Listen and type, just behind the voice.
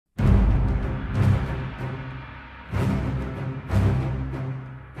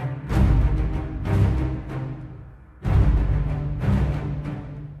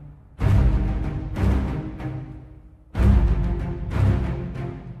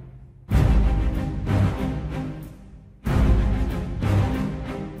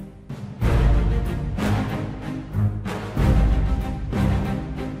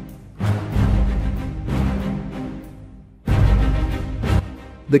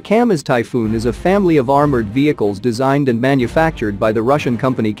The Kamaz Typhoon is a family of armored vehicles designed and manufactured by the Russian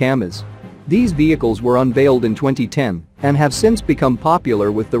company Kamaz. These vehicles were unveiled in 2010 and have since become popular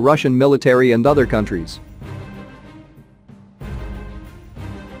with the Russian military and other countries.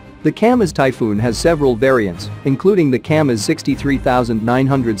 The Kamaz Typhoon has several variants, including the Kamaz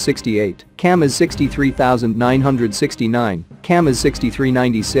 63968, Kamaz 63969, Kamaz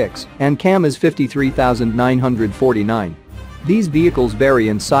 6396, and Kamaz 53949. These vehicles vary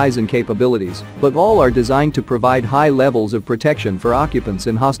in size and capabilities, but all are designed to provide high levels of protection for occupants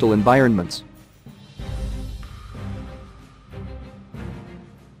in hostile environments.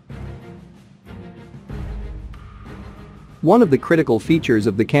 One of the critical features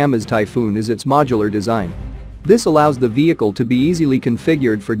of the Kamaz Typhoon is its modular design. This allows the vehicle to be easily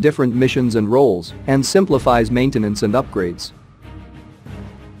configured for different missions and roles and simplifies maintenance and upgrades.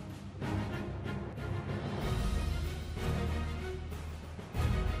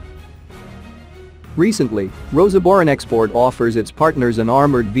 Recently, Rosaboronexport offers its partners an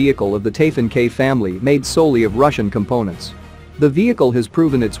armored vehicle of the Typhoon-K family made solely of Russian components. The vehicle has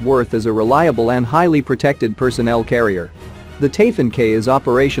proven its worth as a reliable and highly protected personnel carrier. The Typhoon-K is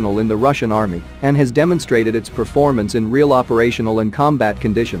operational in the Russian army and has demonstrated its performance in real operational and combat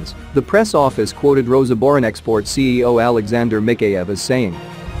conditions. The press office quoted Rosaboronexport CEO Alexander Mikheyev as saying,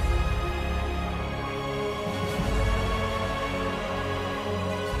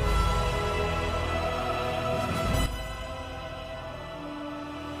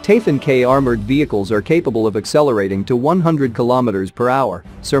 Typhoon-K armored vehicles are capable of accelerating to 100 km per hour,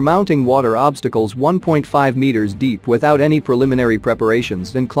 surmounting water obstacles 1.5 meters deep without any preliminary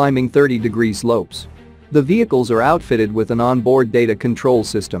preparations and climbing 30-degree slopes. The vehicles are outfitted with an onboard data control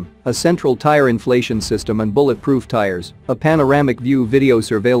system, a central tire inflation system and bulletproof tires, a panoramic view video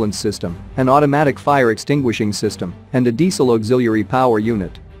surveillance system, an automatic fire extinguishing system, and a diesel auxiliary power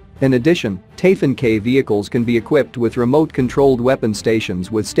unit. In addition, Typhoon-K vehicles can be equipped with remote-controlled weapon stations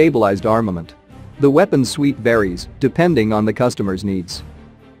with stabilized armament. The weapons suite varies depending on the customer's needs.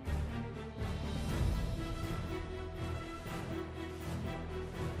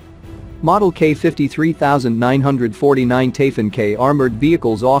 Model K53949 Typhoon-K armored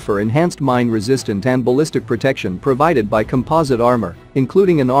vehicles offer enhanced mine-resistant and ballistic protection provided by composite armor,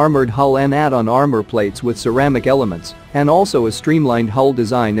 including an armored hull and add-on armor plates with ceramic elements, and also a streamlined hull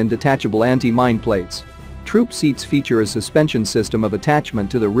design and detachable anti-mine plates. Troop seats feature a suspension system of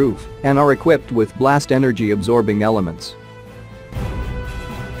attachment to the roof and are equipped with blast energy-absorbing elements.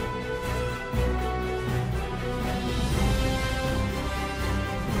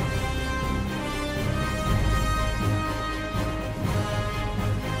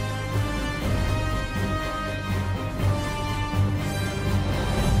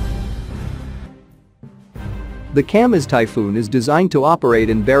 The Kamaz Typhoon is designed to operate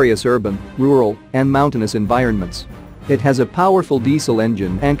in various urban, rural, and mountainous environments. It has a powerful diesel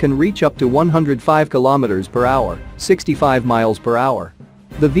engine and can reach up to 105 km per hour, 65 miles per hour.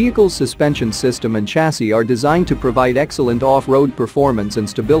 The vehicle's suspension system and chassis are designed to provide excellent off-road performance and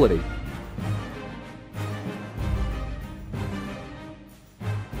stability.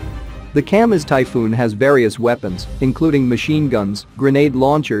 The Kamaz Typhoon has various weapons, including machine guns, grenade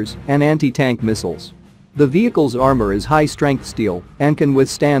launchers, and anti-tank missiles. The vehicle's armor is high-strength steel and can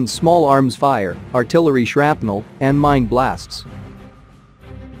withstand small arms fire, artillery shrapnel, and mine blasts.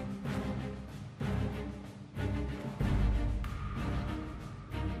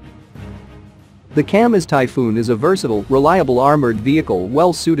 The Kamaz Typhoon is a versatile, reliable armored vehicle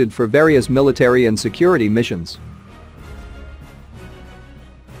well-suited for various military and security missions.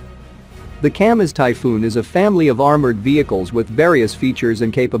 The Kamaz Typhoon is a family of armored vehicles with various features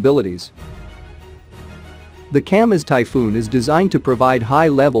and capabilities. The Kamaz Typhoon is designed to provide high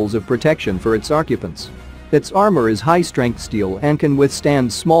levels of protection for its occupants. Its armor is high-strength steel and can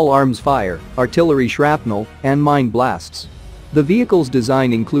withstand small arms fire, artillery shrapnel, and mine blasts. The vehicle's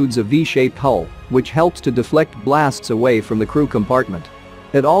design includes a V-shaped hull, which helps to deflect blasts away from the crew compartment.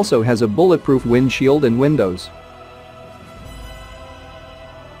 It also has a bulletproof windshield and windows.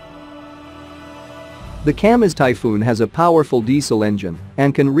 The Kamaz Typhoon has a powerful diesel engine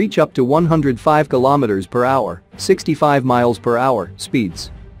and can reach up to 105 km per hour, 65 miles per hour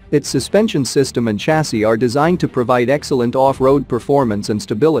speeds. Its suspension system and chassis are designed to provide excellent off-road performance and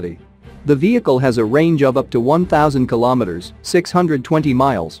stability. The vehicle has a range of up to 1,000 km, 620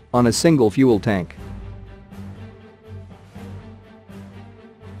 miles, on a single fuel tank.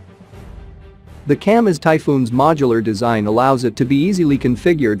 The Kamaz Typhoon's modular design allows it to be easily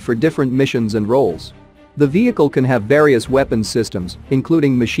configured for different missions and roles. The vehicle can have various weapons systems,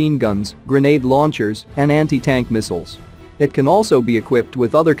 including machine guns, grenade launchers, and anti-tank missiles. It can also be equipped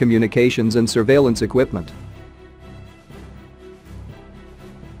with other communications and surveillance equipment.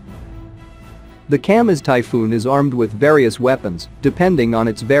 The Kamaz Typhoon is armed with various weapons, depending on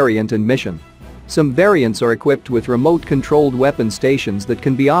its variant and mission. Some variants are equipped with remote-controlled weapon stations that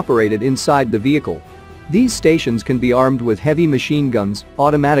can be operated inside the vehicle. These stations can be armed with heavy machine guns,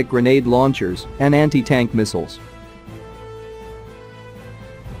 automatic grenade launchers, and anti-tank missiles.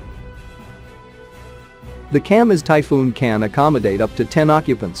 The Kamaz Typhoon can accommodate up to 10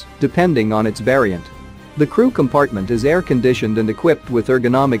 occupants, depending on its variant. The crew compartment is air-conditioned and equipped with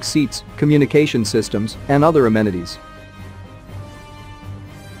ergonomic seats, communication systems, and other amenities.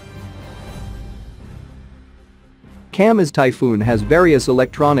 Kamaz Typhoon has various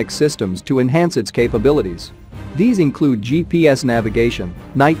electronic systems to enhance its capabilities. These include GPS navigation,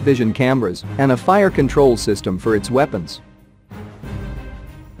 night vision cameras, and a fire control system for its weapons.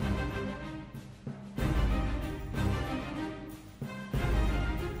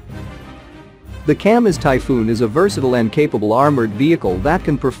 The Kamaz Typhoon is a versatile and capable armored vehicle that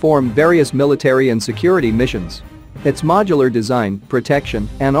can perform various military and security missions. Its modular design, protection,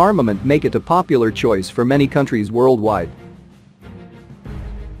 and armament make it a popular choice for many countries worldwide.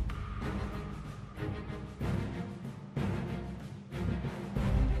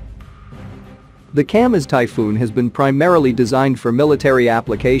 The Kamaz Typhoon has been primarily designed for military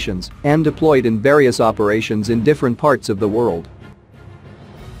applications and deployed in various operations in different parts of the world.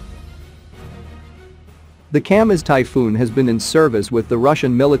 The Kamaz Typhoon has been in service with the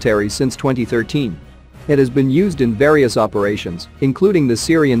Russian military since 2013. It has been used in various operations, including the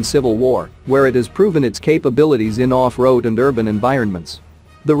Syrian civil war, where it has proven its capabilities in off-road and urban environments.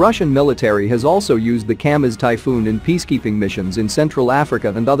 The Russian military has also used the Kamaz Typhoon in peacekeeping missions in Central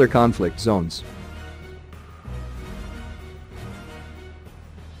Africa and other conflict zones.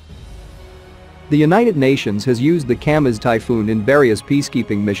 The United Nations has used the Kamaz Typhoon in various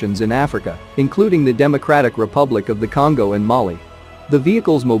peacekeeping missions in Africa, including the Democratic Republic of the Congo and Mali. The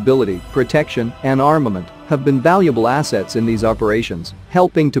vehicle's mobility, protection, and armament have been valuable assets in these operations,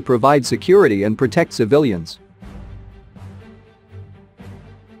 helping to provide security and protect civilians.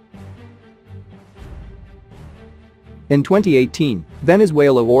 In 2018,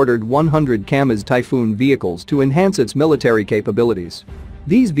 Venezuela ordered 100 Kamaz Typhoon vehicles to enhance its military capabilities.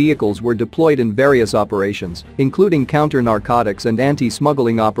 These vehicles were deployed in various operations, including counter-narcotics and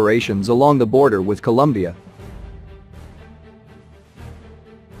anti-smuggling operations along the border with Colombia.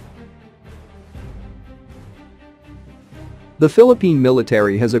 The Philippine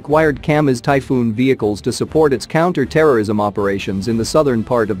military has acquired Kamaz Typhoon vehicles to support its counter-terrorism operations in the southern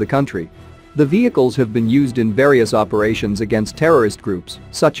part of the country. The vehicles have been used in various operations against terrorist groups,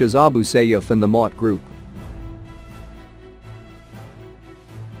 such as Abu Sayyaf and the Maut group.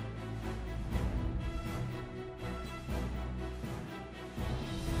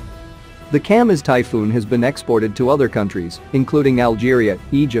 The Kamaz Typhoon has been exported to other countries, including Algeria,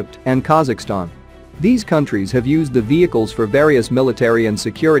 Egypt, and Kazakhstan. These countries have used the vehicles for various military and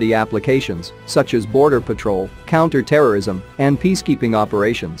security applications, such as border patrol, counter-terrorism, and peacekeeping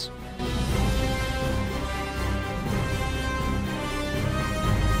operations.